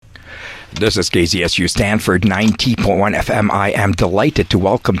This is KZSU Stanford 90.1 FM. I am delighted to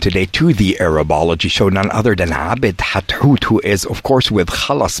welcome today to the Arabology Show none other than Abed Hathout, who is, of course, with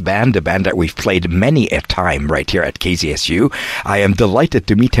Khalas band, a band that we've played many a time right here at KZSU. I am delighted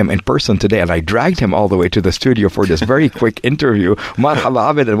to meet him in person today, and I dragged him all the way to the studio for this very quick interview.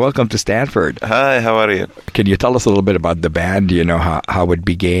 Marhaba, Abed, and welcome to Stanford. Hi, how are you? Can you tell us a little bit about the band, you know, how it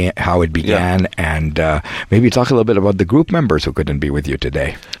began, and maybe talk a little bit about the group members who couldn't be with you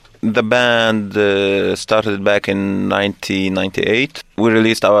today? The band started back in 1998. We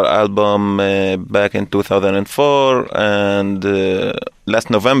released our album back in 2004, and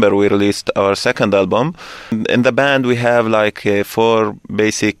last November we released our second album. In the band we have like four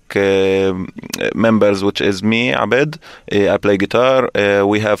basic members, which is me, Abed. I play guitar.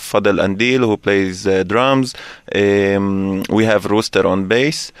 We have Fadel Andil, who plays drums. We have Rooster on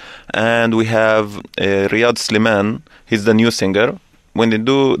bass, and we have Riyad Sliman. He's the new singer. When they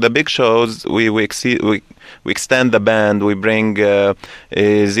do the big shows, we extend the band. We bring Ziwar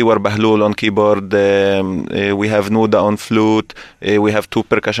Bahlul on keyboard. We have Nouda on flute. We have two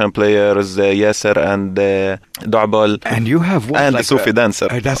percussion players, Yasser and Du'bal. And you have what, and like the Sufi dancer.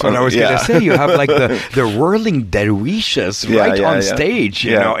 That's what I was going to say. You have like the whirling dervishes on stage.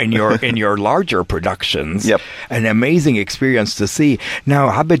 You know, in your larger productions. Yep. An amazing experience to see. Now,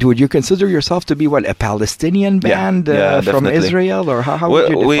 Abed, would you consider yourself to be a Palestinian band from Israel, or how would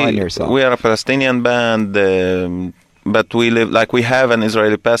you define yourself? We are a Palestinian band. But we have an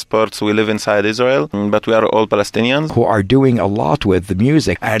Israeli passport, so we live inside Israel, but we are all Palestinians. Who are doing a lot with the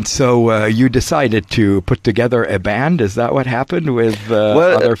music. And so you decided to put together a band. Is that what happened with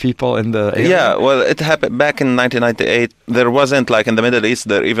other people in the area? Yeah, well, it happened back in 1998. There wasn't, in the Middle East,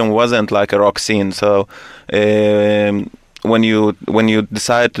 there even wasn't a rock scene. So when you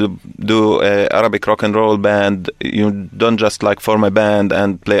decide to do a Arabic rock and roll band, you don't just form a band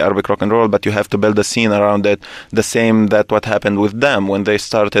and play Arabic rock and roll, but you have to build a scene around it. The same that what happened with them when they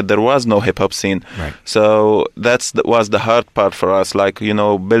started. There was no hip hop scene, right. So was the hard part for us.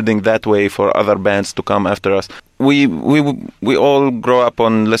 Building that way for other bands to come after us. We all grow up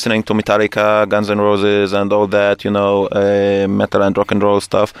on listening to Metallica, Guns N' Roses, and all that, metal and rock and roll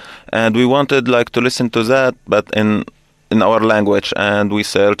stuff, and we wanted to listen to that, but in our language, and we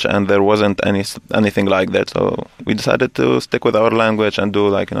searched, and there wasn't anything like that. So we decided to stick with our language and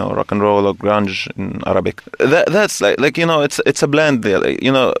do rock and roll or grunge in Arabic. That's it's a blend there.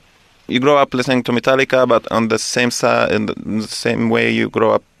 You grow up listening to Metallica, but on the same side, in the same way you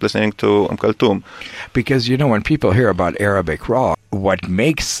grow up listening to Kulthum. Because when people hear about Arabic rock, what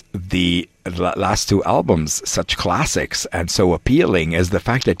makes the last two albums such classics and so appealing is the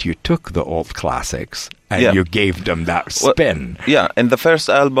fact that you took the old classics and you gave them that spin. In the first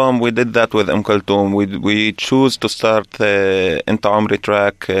album we did that with Kulthum. We choose to start Inta Umri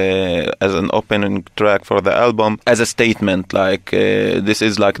track as an opening track for the album, as a statement, this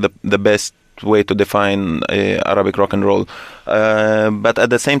is the best way to define Arabic rock and roll. But at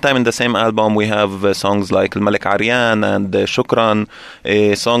the same time, in the same album, we have songs like Al Malik Aryan and Shukran,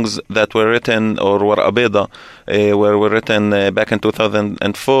 songs that were written, or were Abeda, were written back in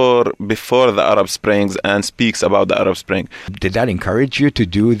 2004, before the Arab Springs, and speaks about the Arab Spring. Did that encourage you to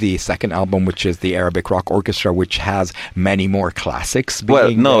do the second album, which is the Arabic Rock Orchestra, which has many more classics?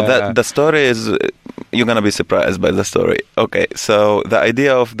 The story is... You're going to be surprised by the story. Okay, so the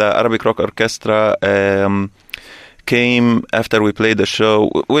idea of the Arabic Rock Orchestra came after we played the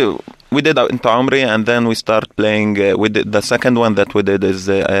show. We did Inta Umri, and then we start playing. We did the second one that we did is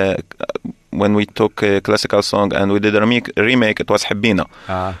when we took a classical song and we did a remake. It was Habbina.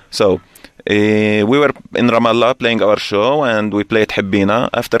 So we were in Ramallah playing our show, and we played Habbina.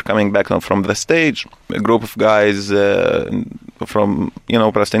 After coming back from the stage, a group of guys from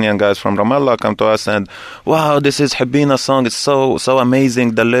Palestinian guys from Ramallah come to us and, wow, this is Habbina song. It's so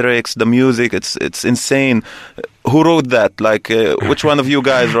amazing. The lyrics, the music, it's insane. Who wrote that? Which one of you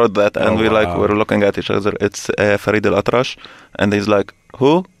guys wrote that? And we're looking at each other. It's Farid Al-Atrash, and he's like,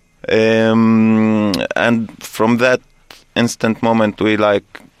 who? And from that instant moment, we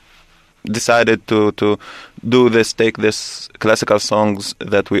decided to take this classical songs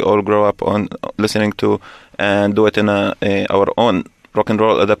that we all grow up on listening to, and do it in our own rock and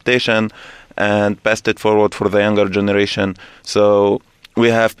roll adaptation, and passed it forward for the younger generation. So we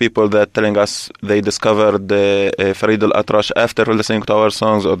have people that telling us they discovered Farid Al-Atrash after listening to our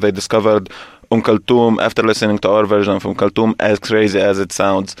songs, or they discovered Kulthum after listening to our version of Kulthum, as crazy as it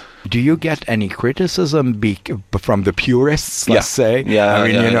sounds. Do you get any criticism from the purists, let's say? Yeah.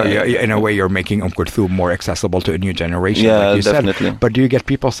 In a way you're making Kulthum more accessible to a new generation, like you definitely. said. But do you get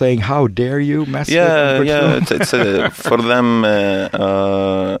people saying, how dare you mess with Kulthum? It's for them...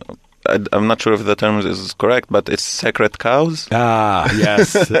 I'm not sure if the term is correct, but it's sacred cows. Ah,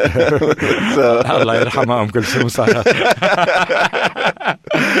 yes. Allah yarhamha Kulthum.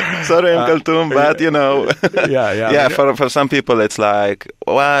 Sorry, Kulthum, but yeah. For some people, it's like,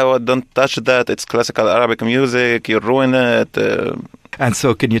 wow, don't touch that. It's classical Arabic music. You ruin it. And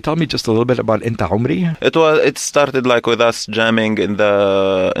so, can you tell me just a little bit about Inta Umri? It started like with us jamming in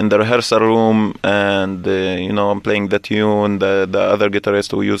the rehearsal room, and I'm playing the tune. The other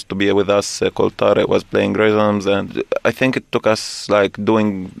guitarist who used to be with us, called Tariq, was playing rhythms, and I think it took us like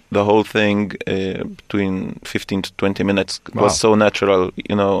doing the whole thing between 15 to 20 minutes. It was so natural,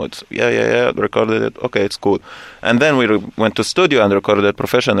 It's recorded it. Okay, it's cool. And then we went to studio and recorded it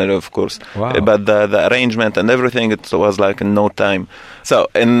professionally, of course. Wow. But the arrangement and everything, it was like in no time. So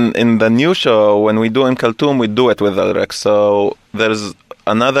in the new show, when we do Kulthum, we do it with the lyrics. So there's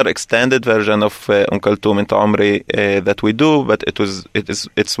another extended version of Kulthum Inta Umri that we do, but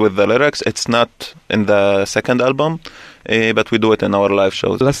it's with the lyrics. It's not in the second album, but we do it in our live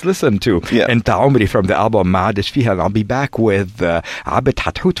shows. Let's listen to Inta Umri from the album Ma Adish Fiha. And I'll be back with Abed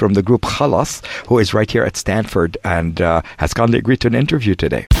Hathout from the group Khalas, who is right here at Stanford and has kindly agreed to an interview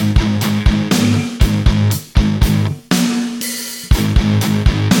today.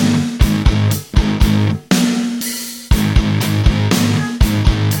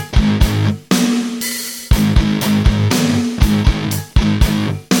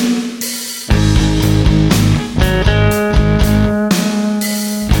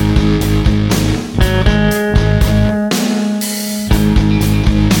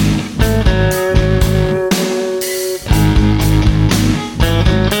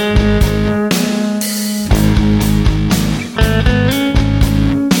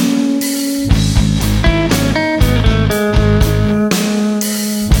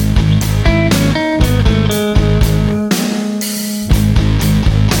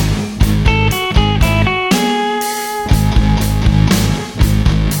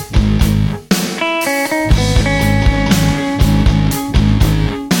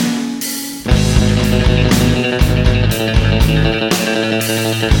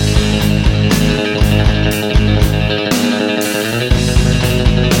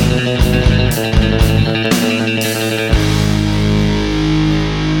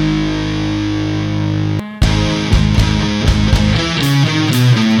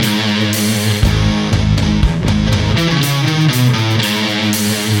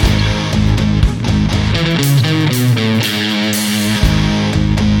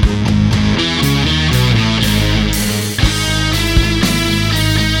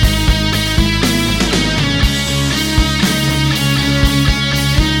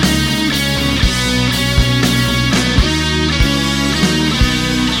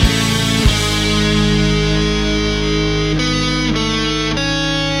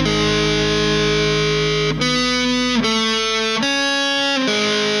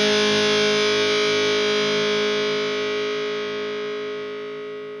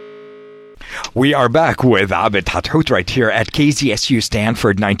 We are back with Abed Hathout right here at KZSU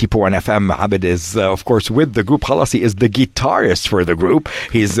Stanford 90.1 FM. Abed is, of course, with the group Khalas. He is the guitarist for the group.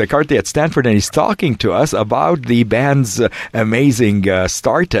 He's currently at Stanford, and he's talking to us about the band's amazing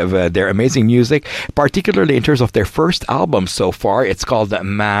start of their amazing music, particularly in terms of their first album so far. It's called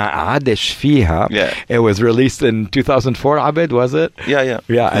Ma Adish Fiha. Yeah. It was released in 2004, Abed, was it? Yeah.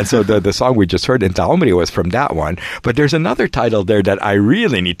 Yeah, and so the song we just heard, Inta Umri, was from that one. But there's another title there that I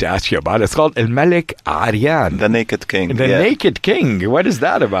really need to ask you about. It's called El Malik Aryan. The Naked King. The Naked King. What is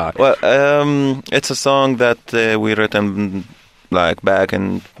that about? Well, it's a song that we written like back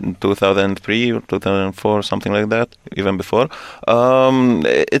in 2003 or 2004, something like that, even before.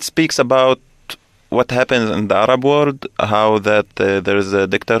 It speaks about what happens in the Arab world, how that there's a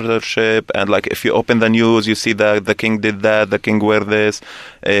dictatorship, and like if you open the news, you see that the king did that, the king wear this,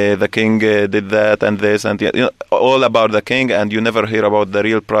 the king did that and this, and all about the king, and you never hear about the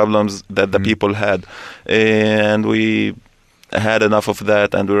real problems that the people had. And we had enough of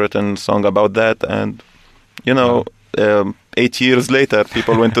that, and we written a song about that, and 8 years later,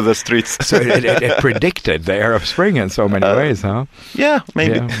 people went to the streets. So it predicted the Arab Spring in so many ways, huh? Yeah,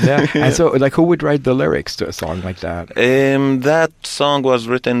 maybe. Yeah. And so, like, who would write the lyrics to a song like that? That song was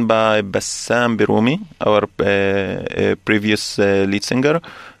written by Bassam Birumi, our previous lead singer,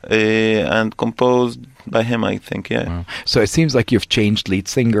 and composed by him, I think, yeah. Wow. So it seems like you've changed lead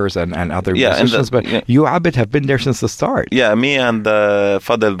singers and other musicians, but yeah. you, Abed, have been there since the start. Yeah, me and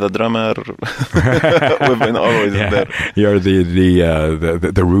Fadel, the drummer, we've been always there. You're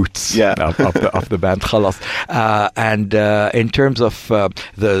the roots Yeah. of the band Khalas. And in terms of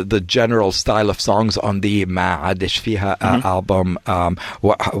the general style of songs on the Ma Adish Fiha album,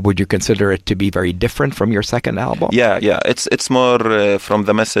 would you consider it to be very different from your second album? Yeah. It's more from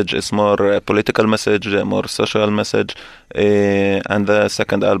the message. It's more political message, more social message. And the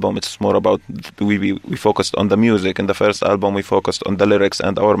second album, it's more about we focused on the music. In the first album, we focused on the lyrics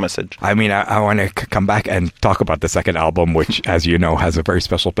and our message. I mean, I want to come back and talk about the second album, which, as you know, has a very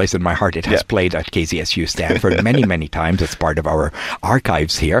special place in my heart. It has played at KZSU Stanford many times. It's part of our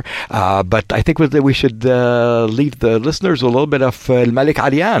archives here. But I think we should leave the listeners a little bit of El Malik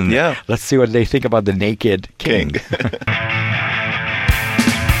Aryan. Yeah. Let's see what they think about the Naked King.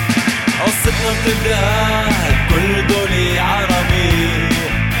 قصتنا بتبدأ كل دولي عربي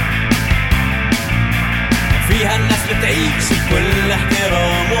فيها الناس بتعيش بكل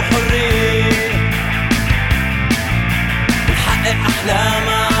احترام وحرية بتحقق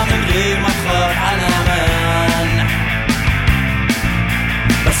أحلامها من غير ما تخاف على أمان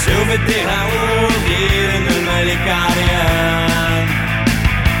بس شو بدي أقول غير إنه الملك عريان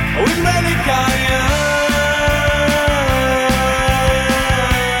والملك عريان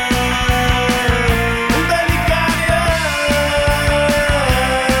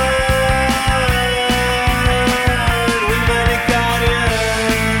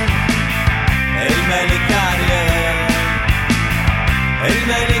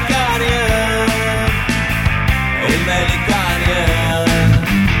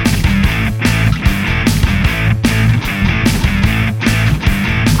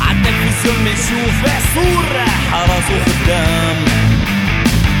نشوف صورة حرس وخدام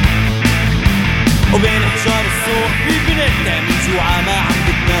وبين حجار السوق في بنت تعمل جوعة ما عم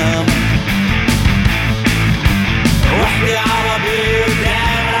بتنام وحدة عربي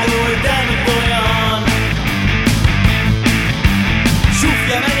قدام قدام الطغيان شوف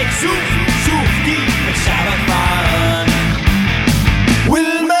يا ملك شوف كيف شعبك معان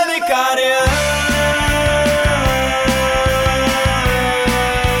والملك عريان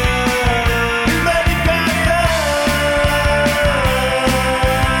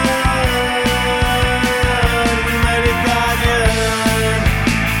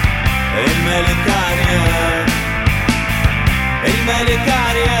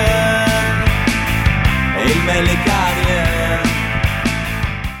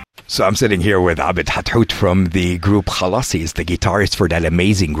So I'm sitting here with Abed Hathout from the group Khalas. He's the guitarist for that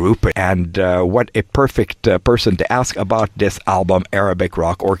amazing group. And what a perfect person to ask about this album, Arabic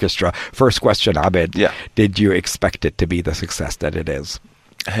Rock Orchestra. First question, Abed. Yeah. Did you expect it to be the success that it is?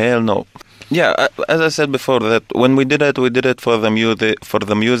 Hell no. Yeah, as I said before, that when we did it for the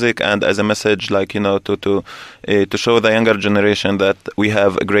music and as a message, like, you know, to show the younger generation that we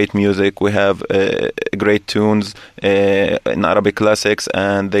have great music, we have great tunes in Arabic classics,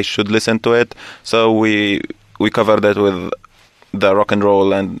 and they should listen to it. So we covered it with the rock and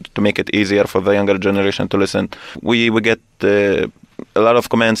roll, and to make it easier for the younger generation to listen. We get a lot of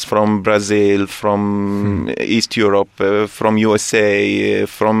comments from Brazil, from East Europe, from USA,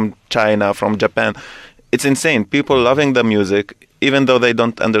 from China, from Japan. It's insane. People loving the music, even though they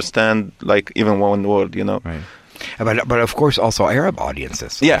don't understand, like, even one word, you know. Right. But of course also Arab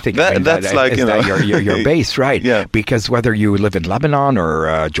audiences. Yeah, I think that's like, you know, your base, right? Yeah. Because whether you live in Lebanon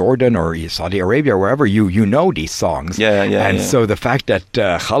or Jordan or Saudi Arabia or wherever, you know these songs. Yeah. And so the fact that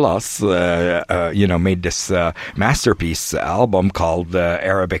Khalas, made this masterpiece album called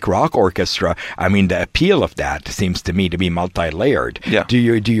Arabic Rock Orchestra, I mean, the appeal of that seems to me to be multi-layered. Yeah. Do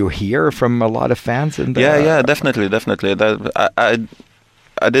you hear from a lot of fans in the? Yeah, definitely. That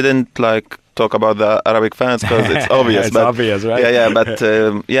I didn't like talk about the Arabic fans because it's obvious. It's obvious, right? Yeah, but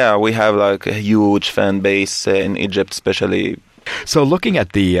we have like a huge fan base in Egypt, especially. So looking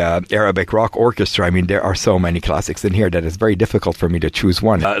at the Arabic Rock Orchestra, I mean, there are so many classics in here that it's very difficult for me to choose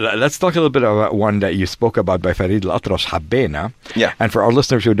one. Let's talk a little bit about one that you spoke about by Farid Al-Atrash, Habbena. Yeah. And for our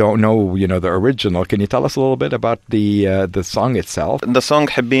listeners who don't know, the original, can you tell us a little bit about the song itself? The song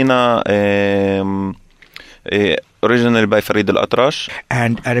Habbena, originally by Farid Al-Atrash.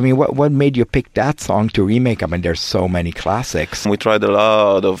 And I mean, what made you pick that song to remake? I mean, there's so many classics. We tried a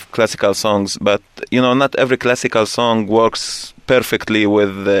lot of classical songs, but, not every classical song works perfectly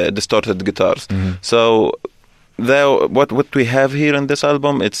with distorted guitars. Mm-hmm. So what we have here in this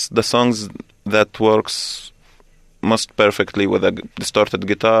album, it's the songs that works most perfectly with the distorted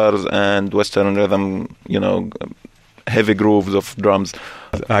guitars and Western rhythm, heavy grooves of drums.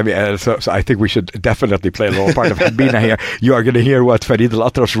 I mean, so I think we should definitely play a little part of Habina here. You are going to hear what Farid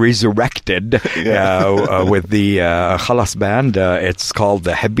Al-Atrash resurrected with the Khalas band. It's called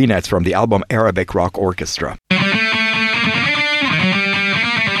the Habina. It's from the album Arabic Rock Orchestra.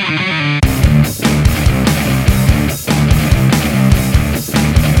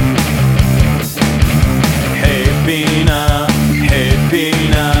 حبينا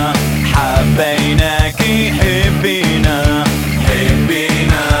حبينا حبيناكي حبينا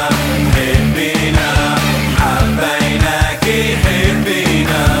حبينا حبينا حبيناكي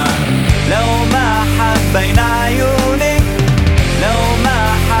حبينا لو ما حبينا عيونك لو ما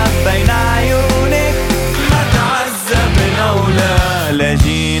حبينا عيونك ما تعذبنا ولا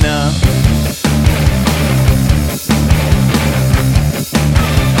لجينا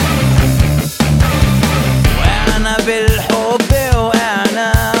وأنا بالحب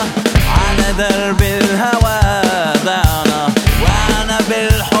وأنا على درب الهوى ضعنا وأنا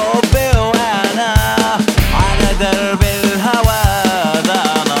بالحب وأنا على درب الهوى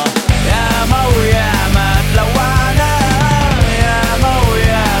ضعنا يا مو يا ما تلوعنا يا مو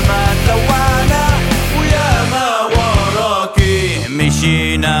يا ما تلوعنا ويا ما وراكي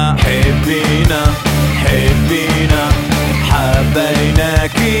مشينا حبينا حبينا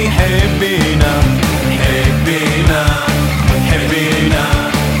حبيناكي حبينا حبينا حبينا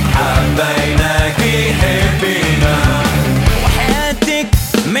حبيناكي حبينا وحياتك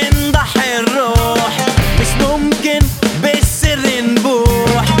من ضحي الروح مش ممكن بالسر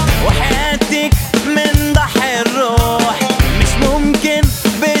نبوح وحياتك من ضحي الروح مش ممكن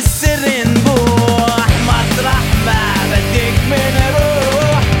بالسر نبوح مطرح ما بدك من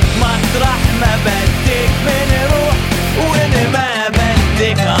روح مطرح ما بدك من روح وين ما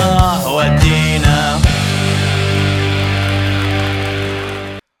بدك ودينا.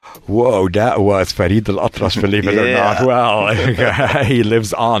 Whoa, that was Farid Al-Atrash, believe it or not. Well, he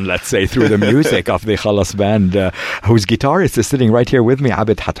lives on, let's say, through the music of the Khalas band, whose guitarist is sitting right here with me,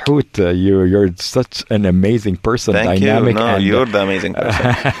 Abed Hathout. You're such an amazing person. Thank dynamic. you. No, and, you're the amazing person.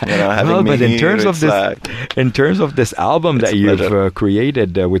 Having well, me but here, in terms of this album that you've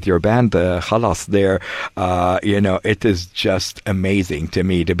created with your band, Khalas, there, it is just amazing to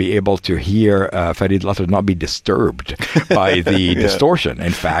me to be able to hear Farid Al-Atrash not be disturbed by the distortion.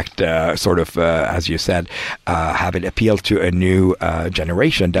 In fact, as you said, have it appeal to a new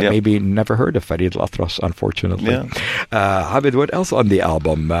generation that maybe never heard of Farid Al-Atrash, unfortunately. Abed, what else on the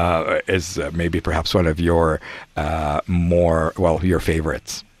album is maybe perhaps one of your your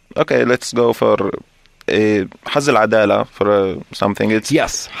favorites? Okay, let's go for حظ العدالة for something.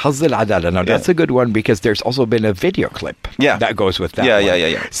 Yes, حظ العدالة. Now that's a good one because there's also been a video clip that goes with that one.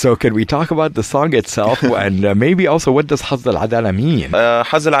 Yeah. So can we talk about the song itself and maybe also what does حظ العدالة mean?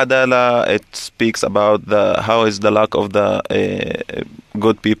 حظ العدالة, it speaks about how is the luck of the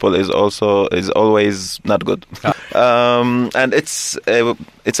good people is always not good. And it's a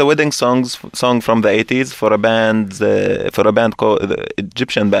wedding song from the 80s for a band called the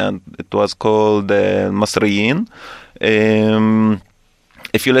Egyptian band. It was called Masriyin.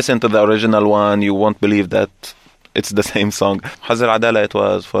 If you listen to the original one, you won't believe that it's the same song. حظ العدالة, it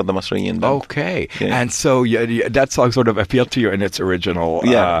was for the Masriyin band. Okay. And so that song sort of appealed to you in its original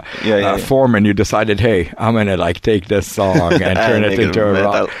form, and you decided, hey, I'm going to take this song and turn it into a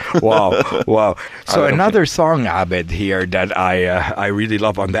rock. Wow. So another song, Abed, here that I really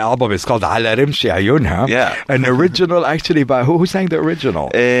love on the album is called على رمش عيونها. Yeah. An original actually by, who sang the original?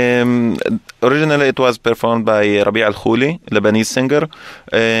 Originally it was performed by Rabi' al-Khuli, Lebanese singer.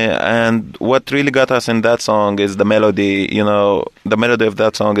 And what really got us in that song is the melody. The melody of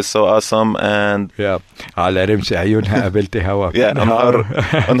that song is so awesome. And على رمش عيونها قابلت هوا.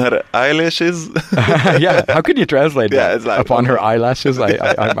 On her eyelashes. How can you translate that? It's like, upon her eyelashes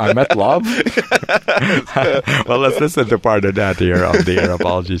I met love. Well, let's listen to part of that here on the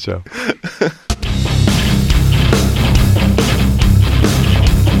Arabology Show.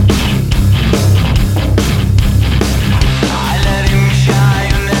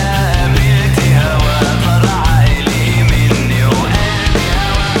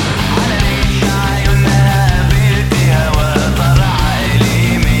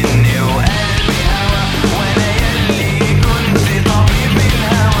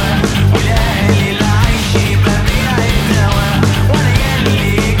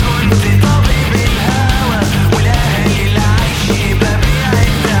 طبيب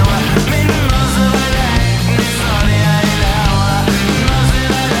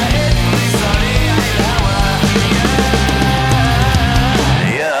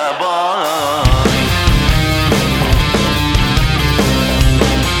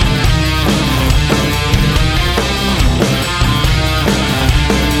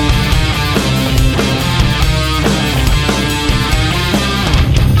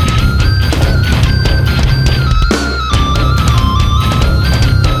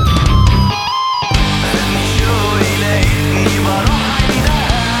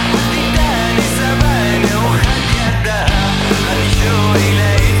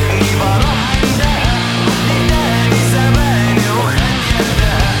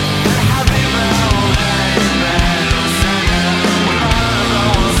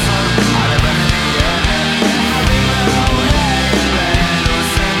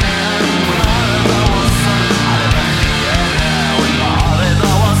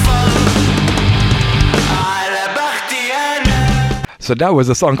So that was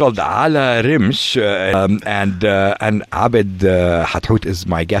a song called Ala Rimsh, and Abed Hathout is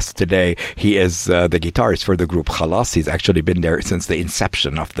my guest today. He is the guitarist for the group Khalas. He's actually been there since the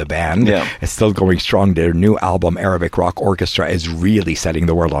inception of the band. Yeah. It's still going strong. Their new album, Arabic Rock Orchestra, is really setting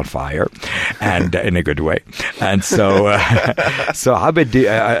the world on fire, and in a good way. And so, so Abed,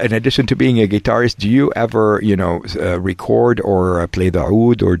 in addition to being a guitarist, do you ever, record or play the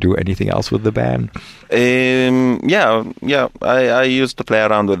oud or do anything else with the band? I used to play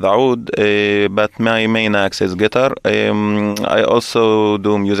around with the oud, but my main axe is guitar. I also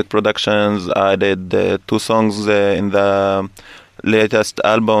do music productions. I did 2 songs in the latest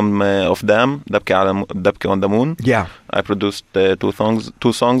album of them, Dabki on the Moon. Yeah. I produced 2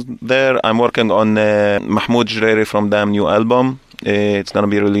 songs there. I'm working on Mahmoud Jreri from them new album. It's going to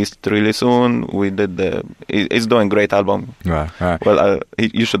be released really soon. He's doing great album.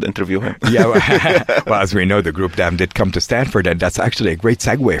 You should interview him. Yeah, well, as we know, the group Dam did come to Stanford, and that's actually a great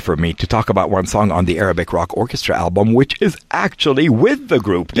segue for me to talk about one song on the Arabic Rock Orchestra album, which is actually with the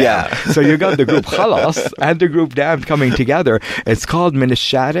group Dam. Yeah. So you got the group Khalas and the group Dam coming together. It's called Min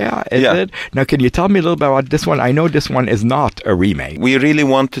al-Shari'a, is it? Now, can you tell me a little bit about this one? I know this one is not a remake. We really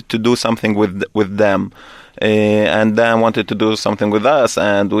wanted to do something with them. And Dan wanted to do something with us,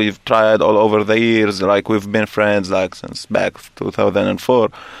 and we've tried all over the years. Like, we've been friends since back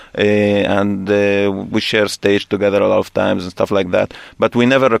 2004, and we share stage together a lot of times and stuff like that. But we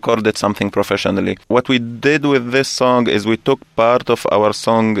never recorded something professionally. What we did with this song is we took part of our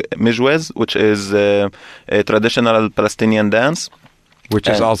song Mijwez, which is a traditional Palestinian dance, which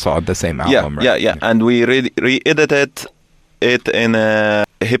is also on the same album. Yeah. And we re-edited it in a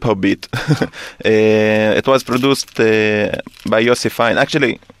hip-hop beat. It was produced by Yossi Fine.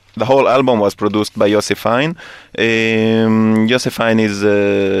 Actually, the whole album was produced by Yossi Fine. Yossi Fine is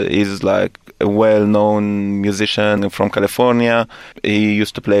like a well-known musician from California. He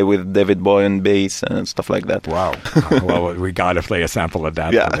used to play with David Bowie on bass and stuff like that. Wow. Well, we got to play a sample of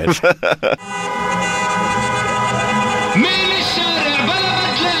that. Yeah.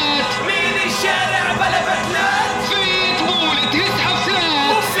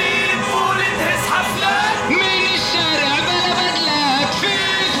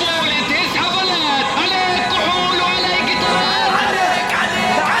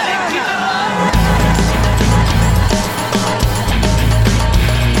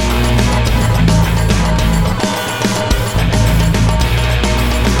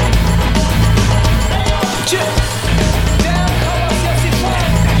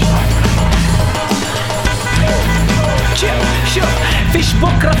 فيش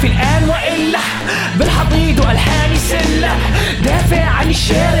بكرة في الآن وإلا بالحضيض وألحاني سلة دافع عن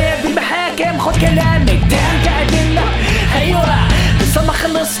الشارع بالمحاكم خد كلامك دام كأدلة أيوة لسه ما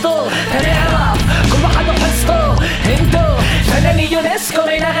خلصتوا هنعرف كل واحد وحصته انتو فناني يونسكو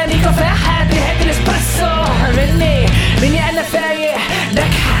من أغاني كفاحة ريحة الاسبريسو مني أنا فايح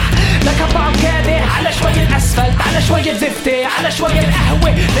نكحة بعض كادح على شوية الأسفلت على شوية زفتة على شوية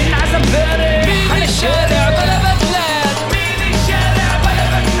القهوة من عزم بارح على الشارع بلا بدلات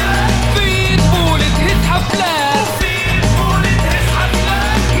حفلات في بولد هز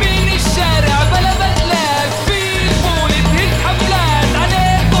حفلات من الشارع بلا بدلات في بولد هز حفلات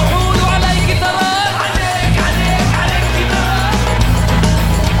عليك كحول وعليك جيتارات عليك جيتارات.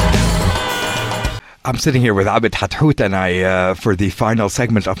 I'm sitting here with Abed Hathout, and I, for the final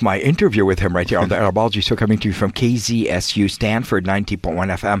segment of my interview with him right here on the Arabology Show, coming to you from KZSU Stanford 90.1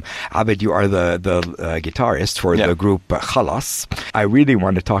 FM. Abed, you are the guitarist for the group Khalas. I really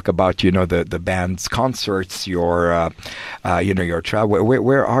want to talk about, the band's concerts, your travel.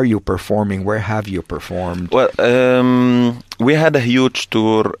 Where are you performing? Where have you performed? Well, we had a huge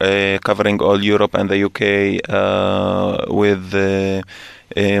tour covering all Europe and the UK with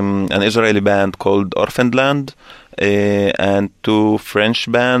an Israeli band called Orphaned and 2 French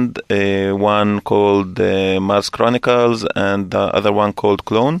band, one called Mars Chronicles and the other one called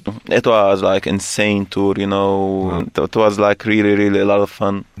Clone. It was like insane tour, Wow. It was like really, really a lot of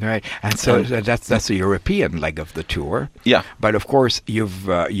fun. Right, and so that's the European leg of the tour. Yeah, but of course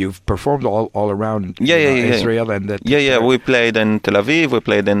you've performed all around Israel and that. Yeah. We played in Tel Aviv, we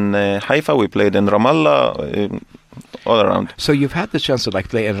played in Haifa, we played in Ramallah. All around. So you've had the chance to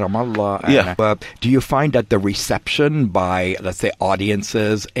play in Ramallah. And, do you find that the reception by, let's say,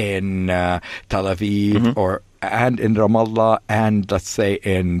 audiences in Tel Aviv and in Ramallah and, let's say,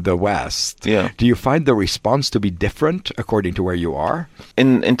 in the West, do you find the response to be different according to where you are?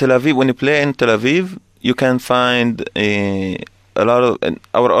 In Tel Aviv, when you play in Tel Aviv, you can find a lot of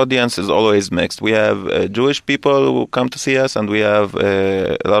our audience is always mixed. We have Jewish people who come to see us, and we have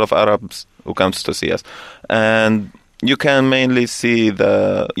a lot of Arabs who comes to see us. And you can mainly see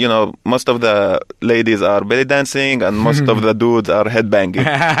most of the ladies are belly dancing and most of the dudes are headbanging.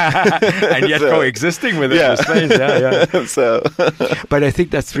 And yet coexisting with it in space. Yeah. So, but I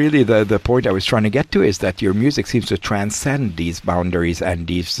think that's really the point I was trying to get to, is that your music seems to transcend these boundaries and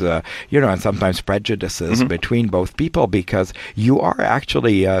these, and sometimes prejudices between both people, because you are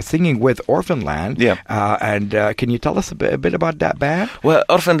actually singing with Orphanland. Yeah. And can you tell us a bit about that band? Well,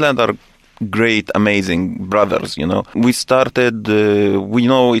 Orphanland are great, amazing brothers, We started, we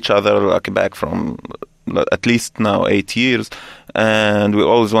know each other back from at least now 8 years, and we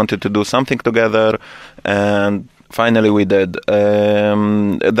always wanted to do something together, and finally we did.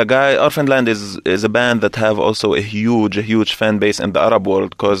 The guy, Orphanland is a band that have also a huge fan base in the Arab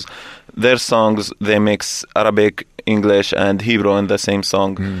world, because their songs, they mix Arabic, English and Hebrew in the same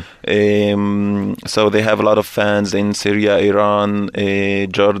song. So they have a lot of fans in Syria, Iran,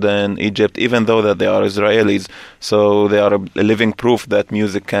 Jordan, Egypt, even though that they are Israelis. So they are a living proof that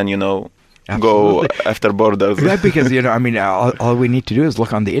music can, Absolutely. go after borders. Right, because, all we need to do is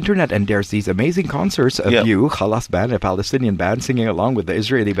look on the internet, and there's these amazing concerts of you, Khalas band, a Palestinian band, singing along with the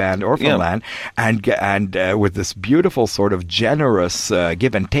Israeli band Orphanland, and with this beautiful sort of generous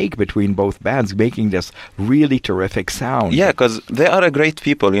give and take between both bands, making this really terrific sound. Yeah, because they are a great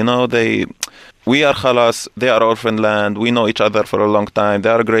people, we are Khalas, they are Orphanland, we know each other for a long time, they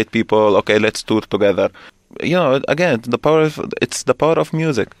are great people, okay, let's tour together. Again, it's the power of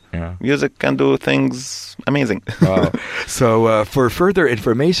music. Yeah. Music can do things amazing. Wow. So for further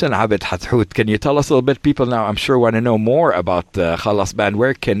information, Abed Hathout, can you tell us a little bit? People now, I'm sure, want to know more about the Khalas band.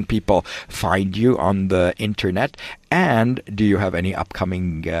 Where can people find you on the internet? And do you have any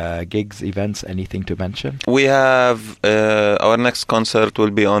upcoming gigs, events, anything to mention? We have our next concert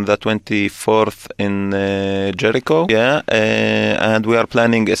will be on the 24th in Jericho. Yeah, and we are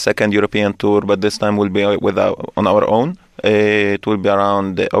planning a second European tour, but this time will be on our own. It will be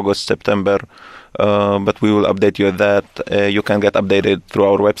around August, September. But we will update you that. You can get updated through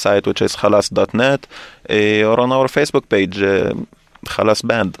our website, which is khalas.net, or on our Facebook page, Khalas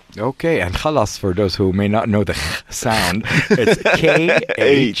Band. Okay, and Khalas, for those who may not know the sound, it's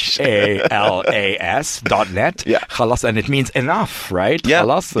KHALAS.net. Yeah. Khalas, and it means enough, right? Yeah.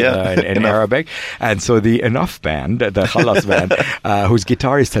 Khalas in Enough. Arabic. And so the Enough Band, the Khalas Band, whose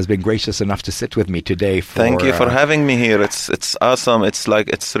guitarist has been gracious enough to sit with me today. Thank you for having me here. It's awesome. It's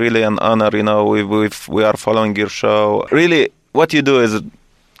really an honor. We are following your show. Really, what you do is.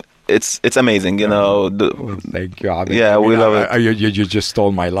 It's amazing, Thank you, Abed. Yeah, we love it. You just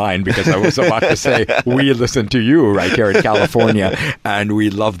stole my line, because I was about to say we listen to you right here in California, and we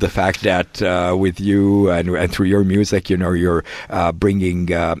love the fact that with you and through your music, you're bringing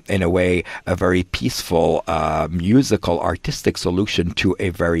in a way a very peaceful musical artistic solution to a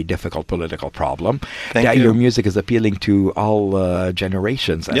very difficult political problem. Thank you. Your music is appealing to all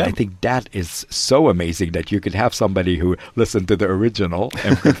generations, and I think that is so amazing that you could have somebody who listened to the original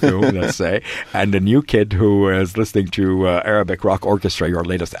let's say, and a new kid who is listening to Arabic Rock Orchestra, your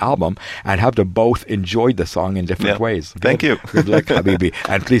latest album, and have them both enjoy the song in different ways. Thank you. Good luck, Habibi.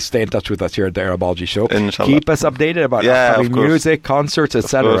 And please stay in touch with us here at the Arabology Show. Inshallah. Keep us updated about upcoming music, concerts,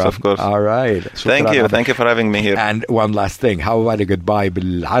 etc. Of course. All right. Thank you for having me here. And one last thing, how about a goodbye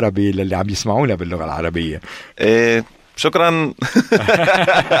بالعربي للي عم يسمعونا باللغة العربية؟ شكرا.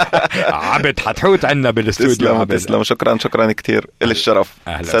 عبد حتحوت عنا بالاستوديو. تسلم. شكرا كتير. إلى الشرف.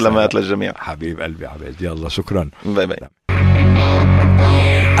 سلامات للجميع. حبيب قلبي عبد. يلا شكرا. باي باي.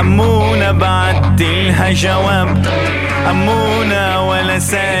 أمونة بعت لها جواب، أمونة ولا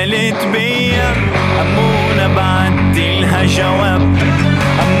سالت بيا، أمونة بعت لها جواب،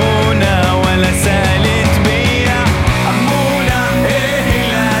 أمونة ولا سالت بيا، أمونة إيه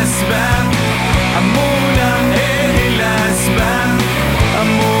الأسباب، أمونة إيه الأسباب،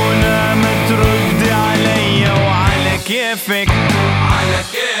 أمونة ما تردي عليا وعلى كيفك، على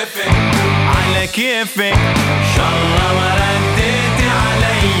كيفك، على كيفك، إن شاء الله ما رديتي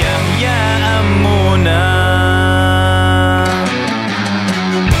عليا يا أمونة.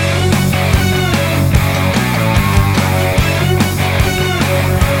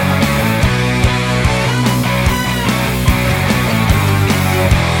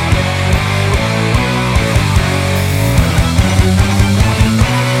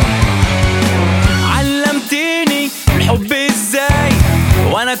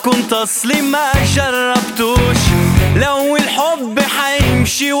 وانا كنت اصلي ما جربتوش، لو الحب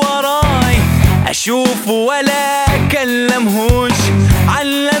حيمشي وراي اشوفه ولا اكلمهوش.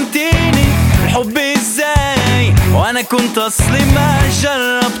 علمتيني الحب ازاي وانا كنت اصلي ما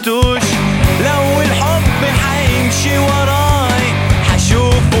جربتوش، لو الحب حيمشي وراي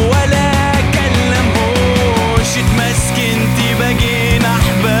حشوفه ولا اكلمهوش.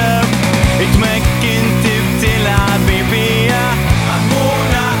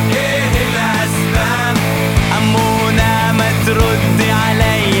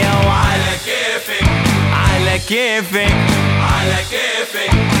 كيفك على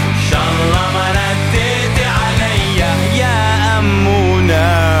كيفك إن شاء الله ما رديتي عليا يا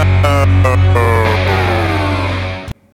أمونة